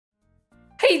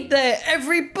Hey there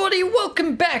everybody,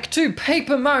 welcome back to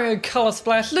Paper Mario Color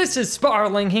Splash. This is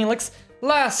Spiraling Helix.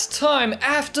 Last time,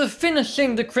 after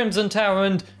finishing the Crimson Tower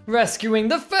and rescuing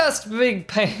the first big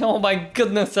pain— oh my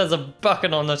goodness, there's a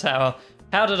bucket on the tower.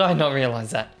 How did I not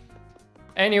realize that?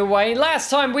 Anyway, last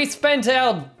time we spent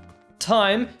our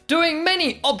time doing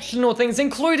many optional things,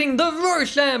 including the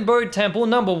Rochambeau Temple,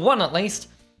 number 1 at least.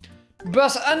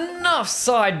 But enough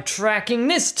sidetracking.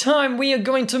 This time we are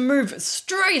going to move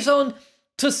straight on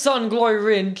to Sunglow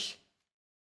Ridge,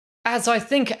 as I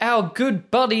think our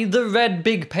good buddy the red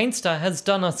big paint star has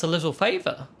done us a little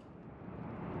favor.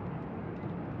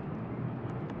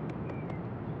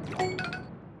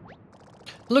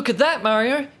 Look at that,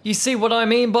 Mario. You see what I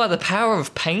mean by the power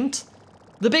of paint?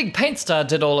 The big paint star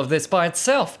did all of this by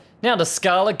itself. Now the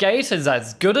Scarlet Gate is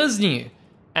as good as new,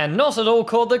 and not at all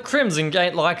called the Crimson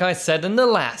Gate like I said in the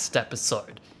last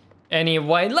episode.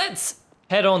 Anyway, let's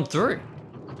head on through.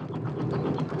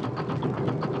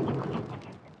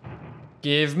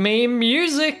 Give me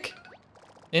music!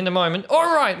 In a moment.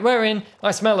 Alright, we're in. I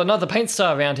smell another paint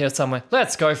star around here somewhere.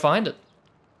 Let's go find it.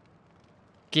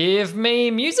 Give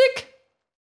me music?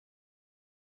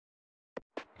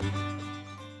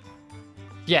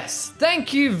 Yes,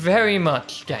 thank you very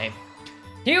much, game.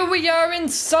 Here we are in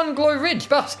Sunglow Ridge,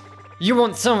 but you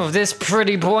want some of this,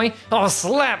 pretty boy? I'll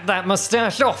slap that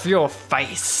mustache off your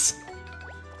face.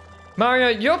 Mario,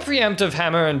 your preemptive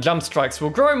hammer and jump strikes will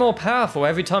grow more powerful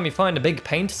every time you find a big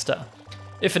paint star.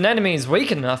 If an enemy is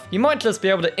weak enough, you might just be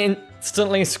able to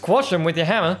instantly squash them with your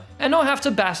hammer and not have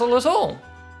to battle at all.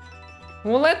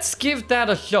 Well, let's give that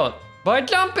a shot by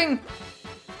jumping.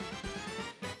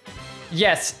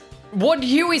 Yes, what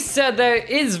Huey said there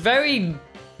is very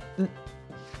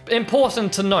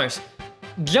important to note.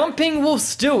 Jumping will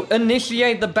still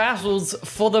initiate the battles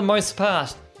for the most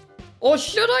part. Or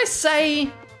should I say,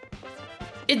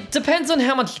 it depends on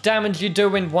how much damage you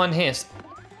do in one hit.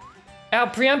 Our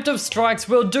preemptive strikes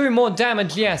will do more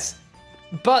damage, yes,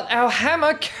 but our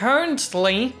hammer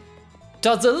currently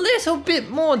does a little bit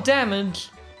more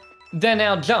damage than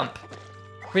our jump,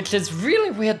 which is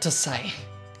really weird to say.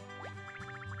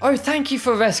 Oh, thank you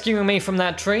for rescuing me from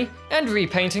that tree and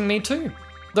repainting me too.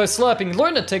 Those slurping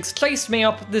lunatics chased me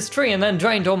up this tree and then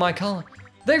drained all my color.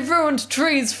 They ruined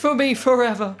trees for me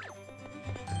forever.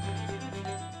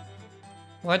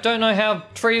 Well, I don't know how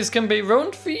trees can be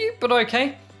ruined for you, but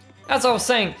okay. As I was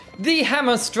saying, the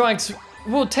hammer strikes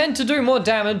will tend to do more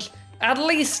damage, at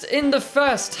least in the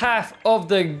first half of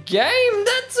the game.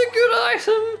 That's a good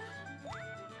item.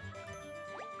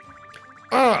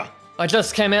 Ugh, I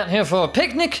just came out here for a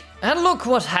picnic, and look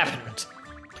what happened.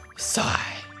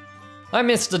 Sigh. I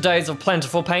miss the days of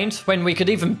plentiful paint, when we could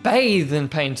even bathe in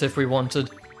paint if we wanted.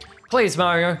 Please,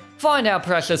 Mario, find our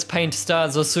precious paint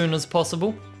stars as soon as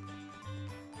possible.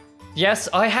 Yes,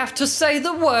 I have to say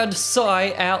the word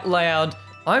sigh out loud.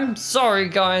 I'm sorry,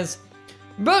 guys.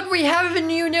 But we have a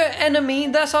new enemy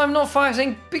that I'm not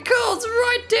fighting because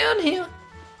right down here,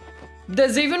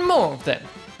 there's even more of them.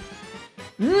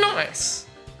 Nice.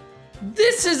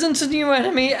 This isn't a new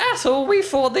enemy at all. We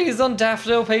fought these on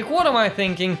Daffodil Peak. What am I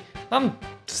thinking?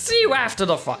 See you after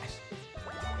the fight.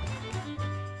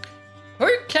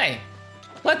 Okay,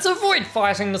 let's avoid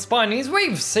fighting the Spinies.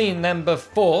 We've seen them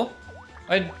before.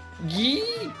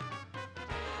 You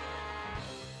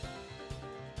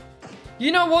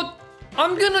know what?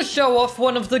 I'm gonna show off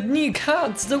one of the new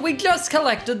cards that we just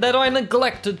collected that I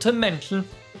neglected to mention.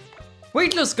 We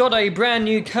just got a brand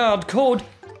new card called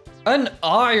an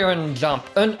Iron Jump.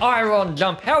 An Iron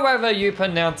Jump, however you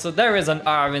pronounce it, there is an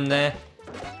R in there.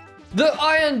 The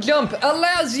Iron Jump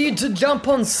allows you to jump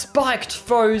on spiked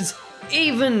foes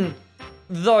even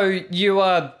though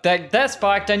they're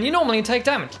spiked and you normally take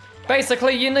damage.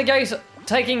 Basically, you negate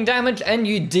taking damage and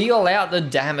you deal out the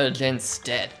damage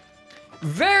instead.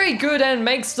 Very good and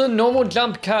makes the normal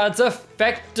jump cards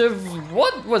effective.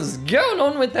 What was going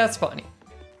on with that Spiny?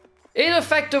 It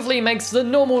effectively makes the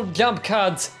normal jump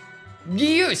cards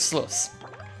useless.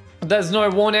 There's no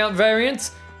worn out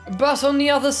variants, but on the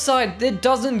other side, it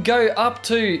doesn't go up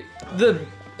to the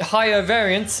higher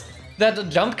variants that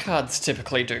jump cards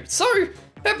typically do. So,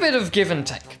 a bit of give and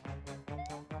take.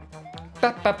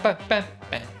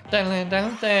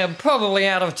 They're probably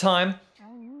out of time.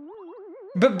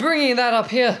 But bringing that up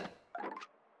here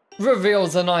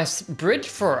reveals a nice bridge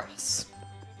for us.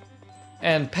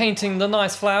 And painting the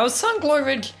nice flowers. Sunglow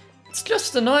Ridge, it's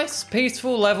just a nice,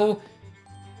 peaceful level.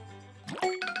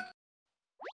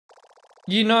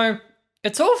 You know,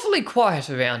 it's awfully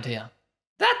quiet around here.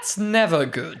 That's never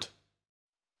good.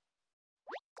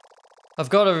 I've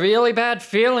got a really bad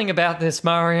feeling about this,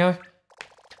 Mario.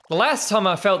 The last time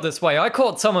I felt this way, I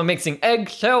caught someone mixing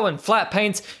eggshell and flat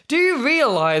paints. Do you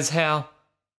realize how?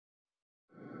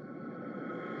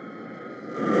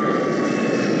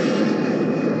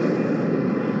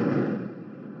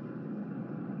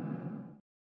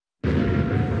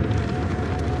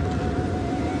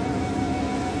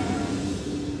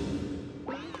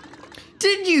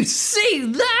 Did you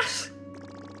see that?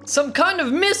 Some kind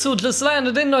of missile just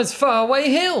landed in those faraway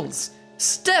hills.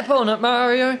 Step on it,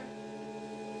 Mario.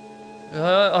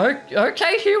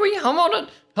 Okay, Huey, I'm on it.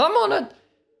 I'm on it.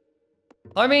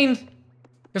 I mean,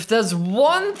 if there's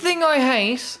one thing I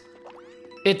hate,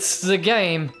 it's the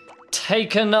game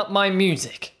taking up my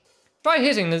music. Try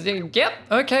hitting this. Yep,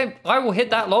 okay, I will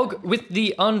hit that log with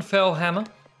the unfurl hammer.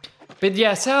 But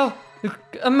yes, our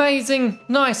amazing,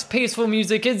 nice, peaceful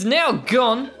music is now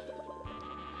gone.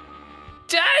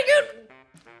 Dang it!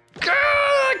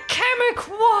 Kamek,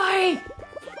 why?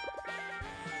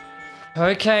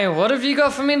 Okay, what have you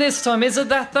got for me this time? Is it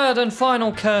that third and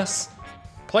final curse?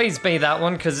 Please be that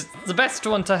one, because it's the best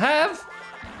one to have.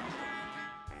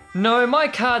 No, my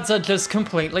cards are just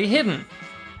completely hidden.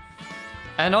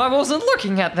 And I wasn't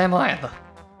looking at them either.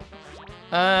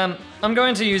 I'm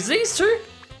going to use these two.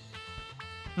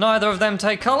 Neither of them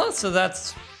take color, so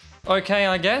that's okay,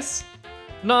 I guess.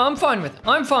 No, I'm fine with it.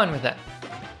 I'm fine with that.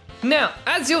 Now,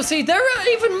 as you'll see, there are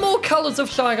even more colors of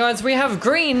Shy Guys. We have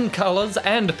green colors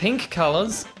and pink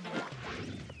colors.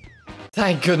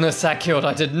 Thank goodness that killed.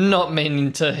 I did not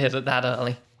mean to hit it that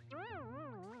early.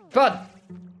 But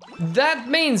that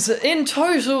means in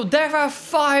total, there are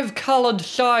 5 colored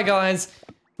Shy Guys,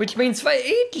 which means for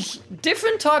each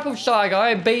different type of Shy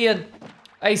Guy, be it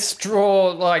a straw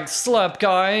like slurp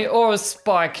guy or a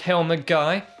spike helmet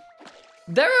guy,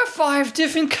 there are 5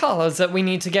 different colors that we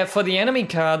need to get for the enemy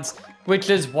cards, which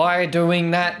is why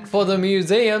doing that for the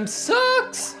museum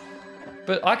sucks.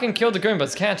 But I can kill the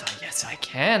Goombas, can't I? Yes, I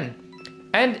can.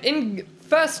 And in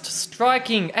first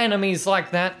striking enemies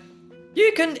like that,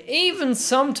 you can even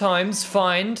sometimes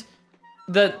find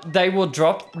that they will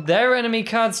drop their enemy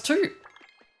cards too.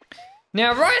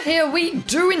 Now right here, we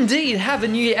do indeed have a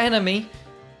new enemy.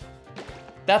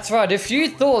 That's right, if you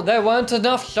thought there weren't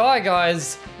enough Shy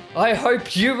Guys, I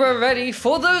hope you were ready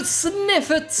for those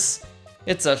sniffets.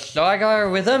 It's a Shy Guy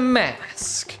with a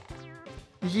mask.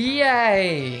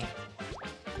 Yay!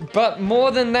 But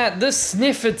more than that, the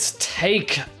sniffets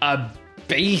take a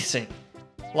beating.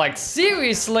 Like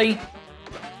seriously,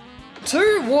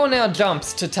 2 worn out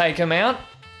jumps to take them out.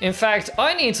 In fact,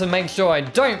 I need to make sure I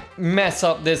don't mess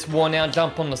up this worn out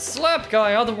jump on the slurp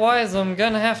guy, otherwise I'm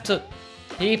gonna have to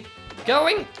keep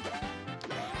going.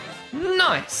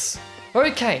 Nice.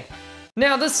 Okay,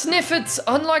 now the sniffets,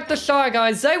 unlike the Shy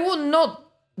Guys, they will not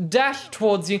dash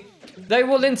towards you. They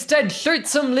will instead shoot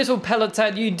some little pellets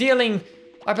at you, dealing,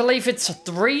 I believe it's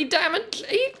 3 damage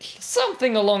each?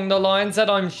 Something along the lines that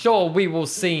I'm sure we will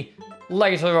see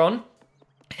later on.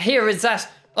 Here is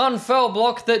that unfurl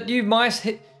block that you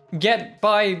might get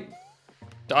by...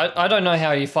 I don't know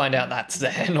how you find out that's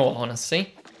there, in all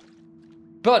honesty.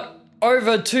 But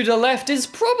over to the left is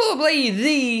probably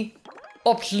the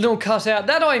optional cutout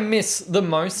that I miss the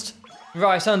most,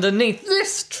 right underneath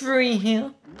this tree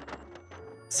here.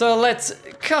 So let's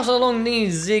cut along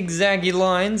these zigzaggy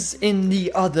lines in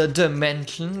the other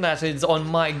dimension that is on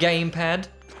my gamepad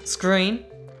screen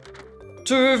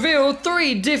to reveal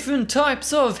 3 different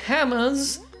types of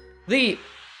hammers. The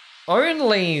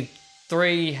only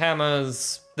 3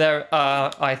 hammers there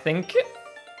are, I think.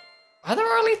 Are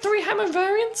there only 3 hammer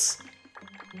variants?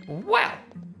 Wow.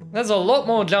 There's a lot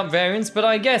more jump variants, but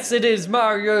I guess it is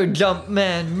Mario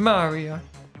Jumpman Mario.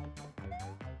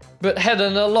 But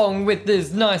heading along with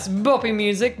this nice boppy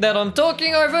music that I'm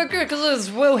talking over because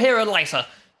we'll hear it later.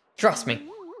 Trust me.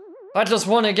 I just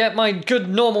want to get my good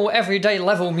normal everyday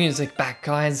level music back,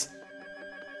 guys.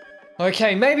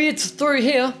 Okay, maybe it's through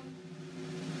here.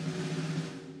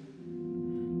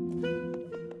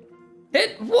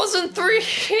 It wasn't through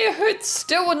here, it's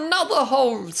still another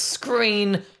whole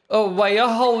screen away, a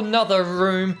whole nother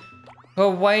room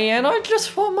away, and I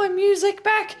just want my music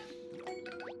back.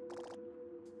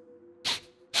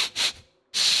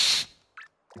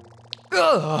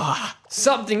 Ugh,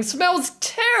 something smells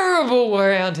terrible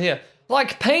around here,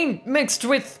 like paint mixed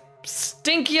with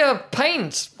stinkier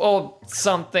paint or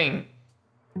something.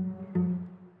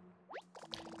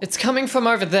 It's coming from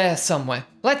over there somewhere.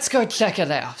 Let's go check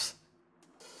it out.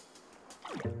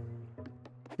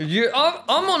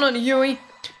 I'm on it, Yui.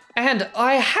 And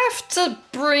I have to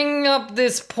bring up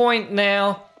this point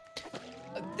now.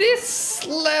 This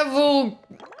level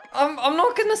I'm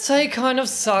not gonna say kind of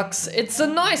sucks. It's a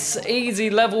nice, easy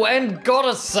level, and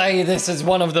gotta say this is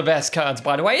one of the best cards,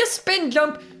 by the way. A spin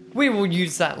jump, we will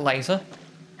use that later.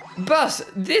 But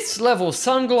this level,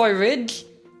 Sunglow Ridge,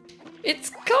 it's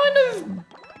kind of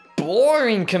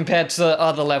boring compared to the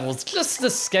other levels. Just the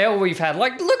scale we've had.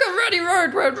 Like, look at Ruddy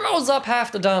Road where it rolls up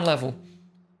half the darn level.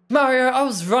 Mario, I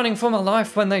was running for my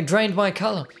life when they drained my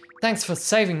color. Thanks for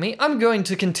saving me. I'm going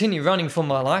to continue running for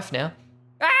my life now.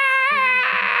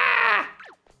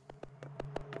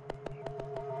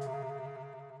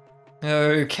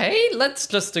 Okay, let's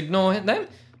just ignore them.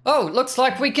 Oh, looks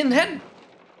like we can head.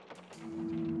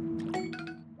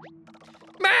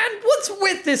 Man, what's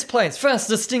with this place? First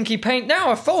a stinky paint,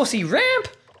 now a faulty ramp.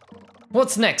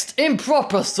 What's next?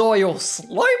 Improper soil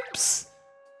slopes?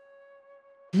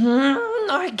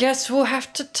 I guess we'll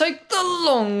have to take the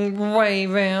long way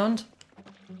round.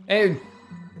 A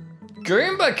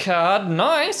Goomba card,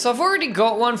 nice. I've already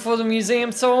got one for the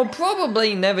museum, so I'll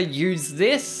probably never use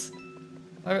this.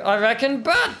 I reckon,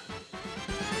 but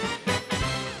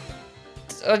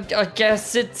I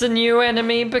guess it's a new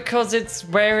enemy because it's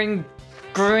wearing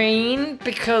green,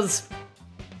 because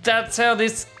that's how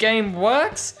this game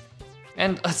works.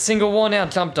 And a single worn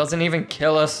out jump doesn't even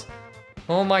kill us.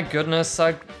 Oh my goodness,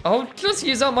 I'll just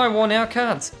use up my worn out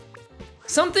cards.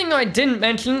 Something I didn't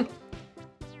mention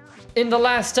in the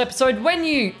last episode, when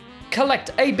you collect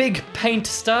a big paint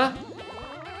star,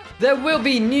 there will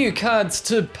be new cards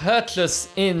to purchase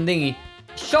in the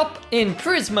shop in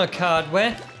Prisma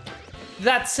Cardware.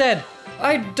 That said,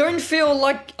 I don't feel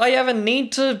like I ever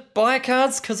need to buy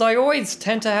cards because I always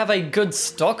tend to have a good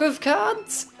stock of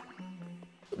cards.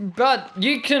 But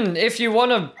you can, if you want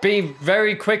to be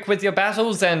very quick with your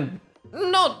battles and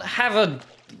not have a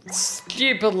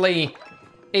stupidly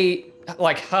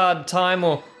hard time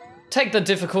or take the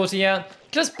difficulty out,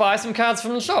 just buy some cards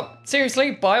from the shop.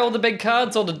 Seriously, buy all the big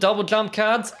cards or the double jump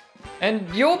cards and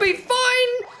you'll be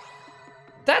fine.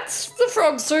 That's the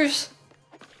frog suit.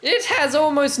 It has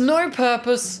almost no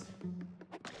purpose.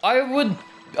 I'm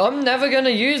never gonna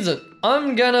use it.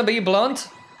 I'm gonna be blunt.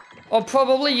 I'll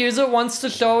probably use it once to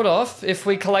show it off if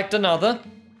we collect another,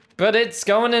 but it's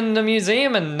going in the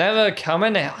museum and never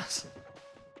coming out.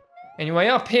 Anyway,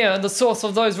 up here, the source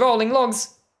of those rolling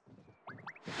logs.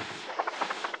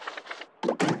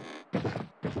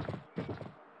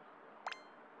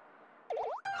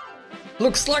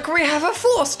 Looks like we have a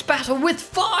forced battle with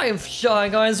 5 Shy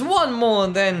Guys. One more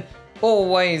than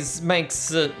always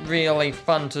makes it really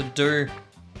fun to do.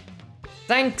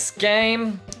 Thanks,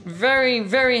 game. Very,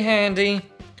 very handy.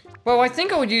 Well, I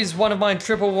think I would use one of my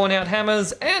triple worn out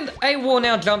hammers and a worn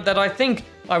out jump that I think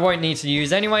I won't need to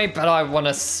use anyway, but I want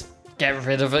to get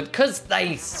rid of it because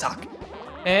they suck.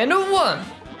 And a 1.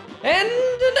 And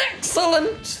an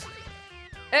excellent.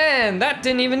 And that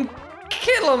didn't even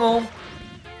kill them all.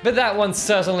 But that one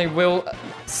certainly will,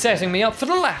 setting me up for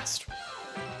the last.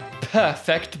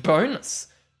 Perfect bonus.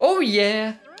 Oh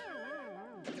yeah.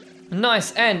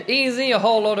 Nice and easy, a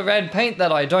whole lot of red paint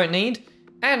that I don't need,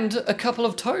 and a couple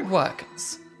of toad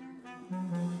workers.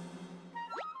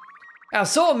 Our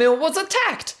sawmill was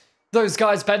attacked! Those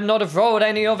guys better not have rolled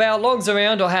any of our logs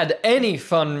around or had any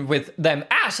fun with them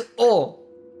at all.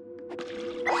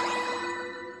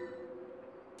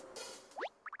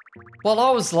 While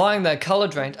I was lying there color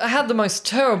drained, I had the most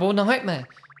terrible nightmare.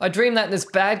 I dreamed that this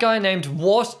bad guy named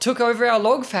Wart took over our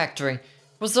log factory.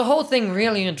 Was the whole thing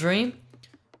really a dream?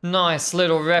 Nice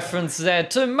little reference there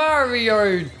to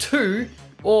Mario 2,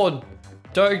 or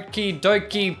Doki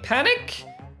Doki Panic,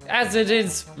 as it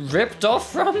is ripped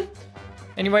off from.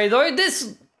 Anyway though,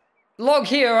 this log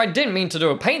here, I didn't mean to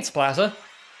do a paint splatter.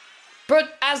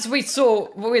 But as we saw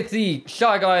with the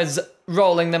Shy Guys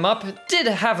rolling them up, it did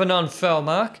have an unfurl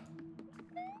mark.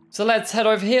 So let's head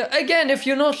over here. Again, if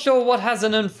you're not sure what has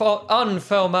an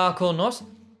unfurl mark or not,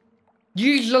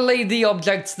 usually the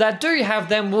objects that do have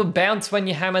them will bounce when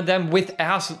you hammer them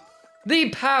without the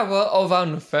power of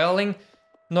unfurling.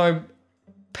 No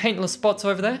paintless spots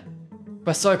over there.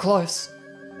 We're so close.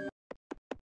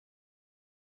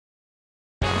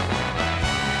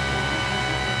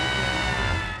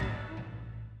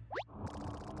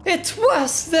 It's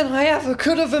worse than I ever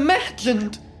could have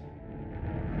imagined.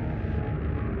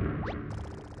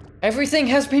 Everything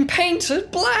has been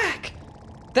painted black.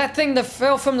 That thing that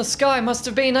fell from the sky must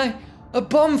have been a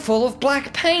bomb full of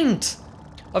black paint.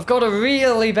 I've got a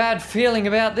really bad feeling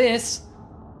about this.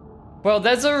 Well,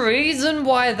 there's a reason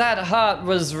why that heart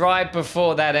was right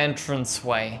before that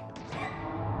entranceway.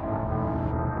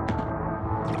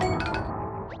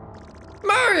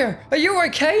 Mario, are you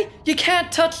okay? You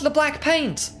can't touch the black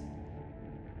paint.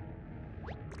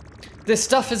 This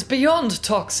stuff is beyond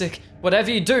toxic.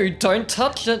 Whatever you do, don't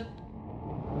touch it.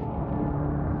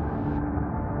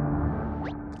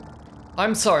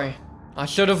 I'm sorry. I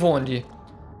should have warned you.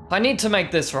 I need to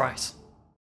make this right.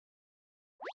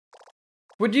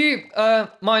 Would you,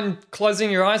 mind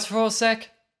closing your eyes for a sec?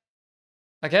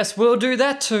 I guess we'll do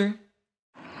that too.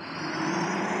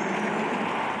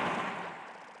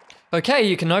 Okay,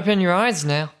 you can open your eyes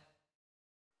now.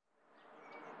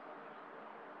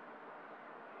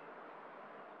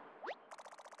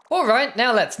 Alright,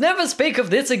 now let's never speak of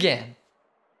this again.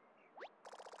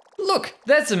 Look,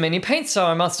 there's a mini paint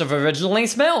star I must have originally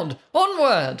smelled.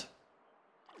 Onward!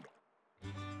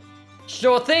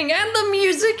 Sure thing, and the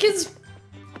music is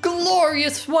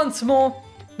glorious once more.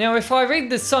 Now if I read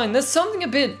this sign, there's something a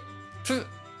bit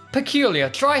peculiar.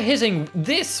 Try hitting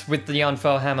this with the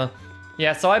unfurl hammer.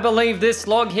 Yes, I believe this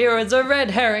log here is a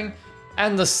red herring,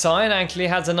 and the sign actually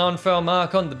has an unfurl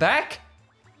mark on the back.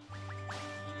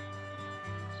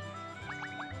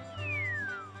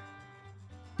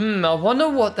 I wonder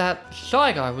what that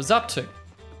Shy Guy was up to.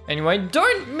 Anyway,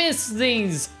 don't miss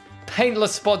these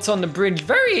paintless spots on the bridge.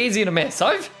 Very easy to miss.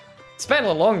 I've spent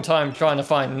a long time trying to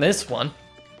find this one.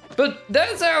 But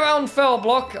there's our unfurl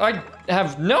block. I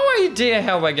have no idea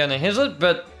how we're gonna hit it,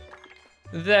 but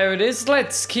there it is.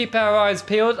 Let's keep our eyes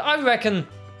peeled. I reckon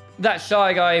that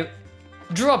Shy Guy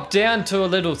dropped down to a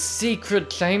little secret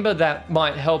chamber that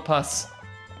might help us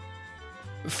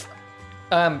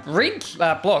reach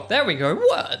that block. There we go.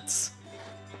 Words.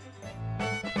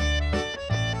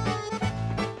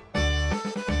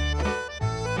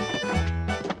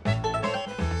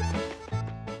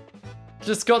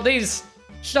 Just got these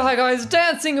Shy Guys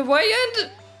dancing away,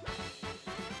 and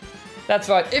that's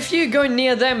right. If you go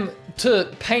near them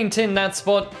to paint in that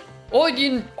spot, or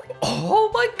you...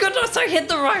 Oh my goodness, I hit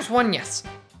the right one, yes.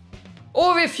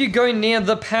 Or if you go near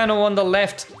the panel on the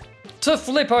left to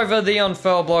flip over the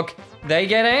unfurl block, they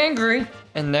get angry,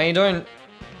 and they don't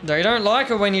like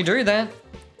it when you do that.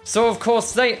 So of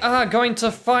course they are going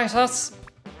to fight us.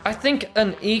 I think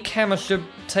an E-camera should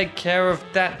take care of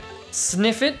that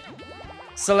sniffit.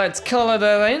 So let's color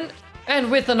that in,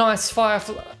 and with an ice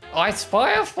flower,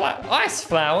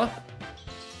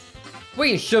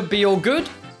 we should be all good,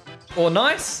 or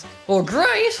nice, or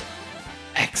great.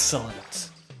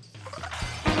 Excellent.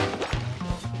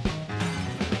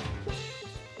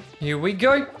 Here we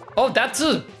go. Oh, that's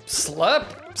a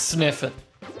slurp sniffit.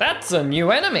 That's a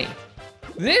new enemy.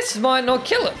 This might not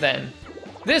kill it then.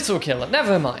 This will kill it,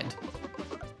 never mind.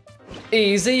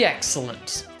 Easy,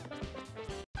 excellent.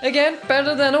 Again,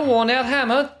 better than a worn out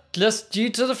hammer, just due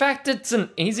to the fact it's an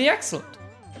easy excellent.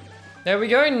 There we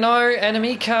go, no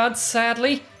enemy cards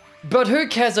sadly, but who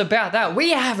cares about that? We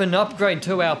have an upgrade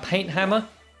to our paint hammer.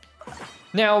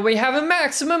 Now we have a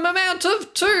maximum amount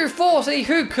of 240,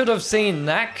 who could have seen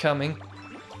that coming?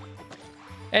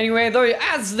 Anyway though,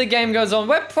 as the game goes on,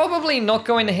 we're probably not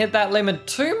going to hit that limit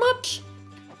too much.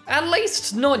 At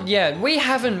least not yet. We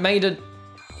haven't made it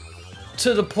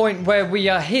to the point where we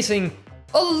are hitting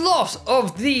a lot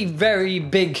of the very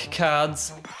big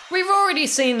cards. We've already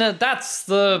seen that that's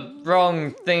the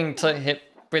wrong thing to hit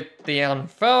with the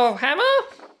unfurl hammer.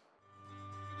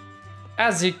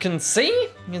 As you can see,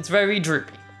 it's very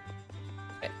droopy.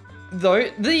 Though,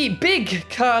 the big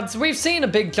cards, we've seen a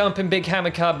big jump and big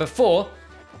hammer card before,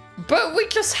 but we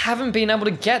just haven't been able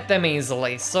to get them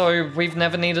easily, so we've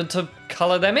never needed to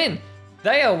color them in.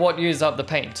 They are what use up the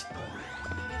paint.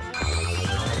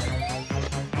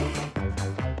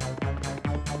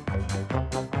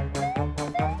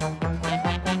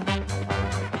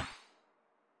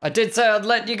 I did say I'd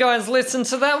let you guys listen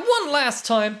to that one last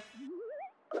time.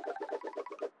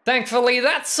 Thankfully,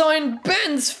 that sign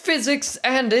bends physics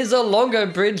and is a longer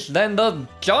bridge than the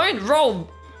giant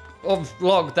roll of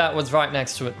log that was right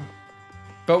next to it.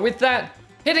 But with that,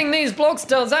 hitting these blocks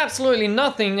does absolutely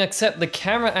nothing except the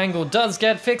camera angle does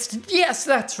get fixed. Yes,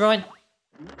 that's right.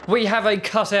 We have a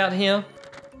cutout here,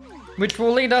 which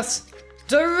will lead us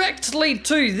directly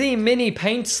to the mini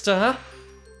paint star.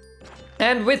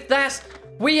 And with that,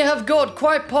 we have got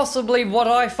quite possibly what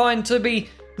I find to be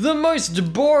the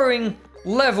most boring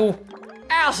level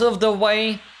out of the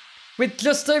way, with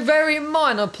just a very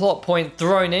minor plot point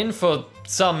thrown in for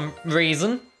some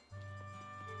reason.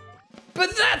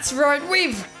 But that's right,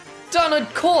 we've done a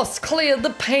course clear, the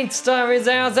paint star is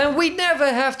ours, and we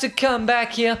never have to come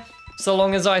back here, so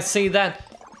long as I see that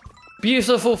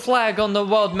beautiful flag on the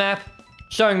world map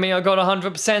showing me I got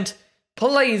 100%.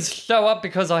 Please show up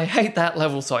because I hate that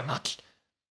level so much.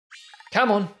 Come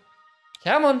on,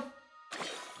 come on.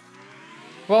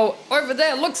 Well, over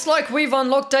there, looks like we've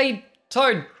unlocked a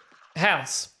toad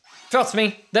house. Trust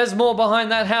me, there's more behind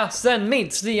that house than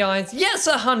meets the eyes. Yes,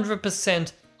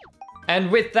 100%. And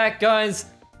with that, guys,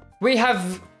 we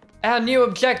have our new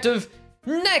objective.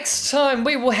 Next time,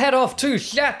 we will head off to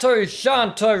Chateau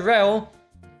Chanterelle.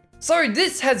 So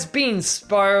this has been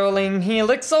Spiraling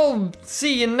Helix. I'll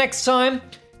see you next time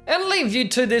and leave you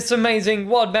to this amazing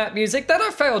WOD map music that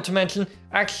I failed to mention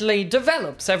actually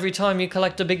develops every time you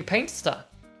collect a big paint star.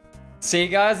 See you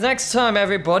guys next time,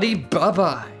 everybody.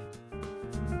 Bye-bye.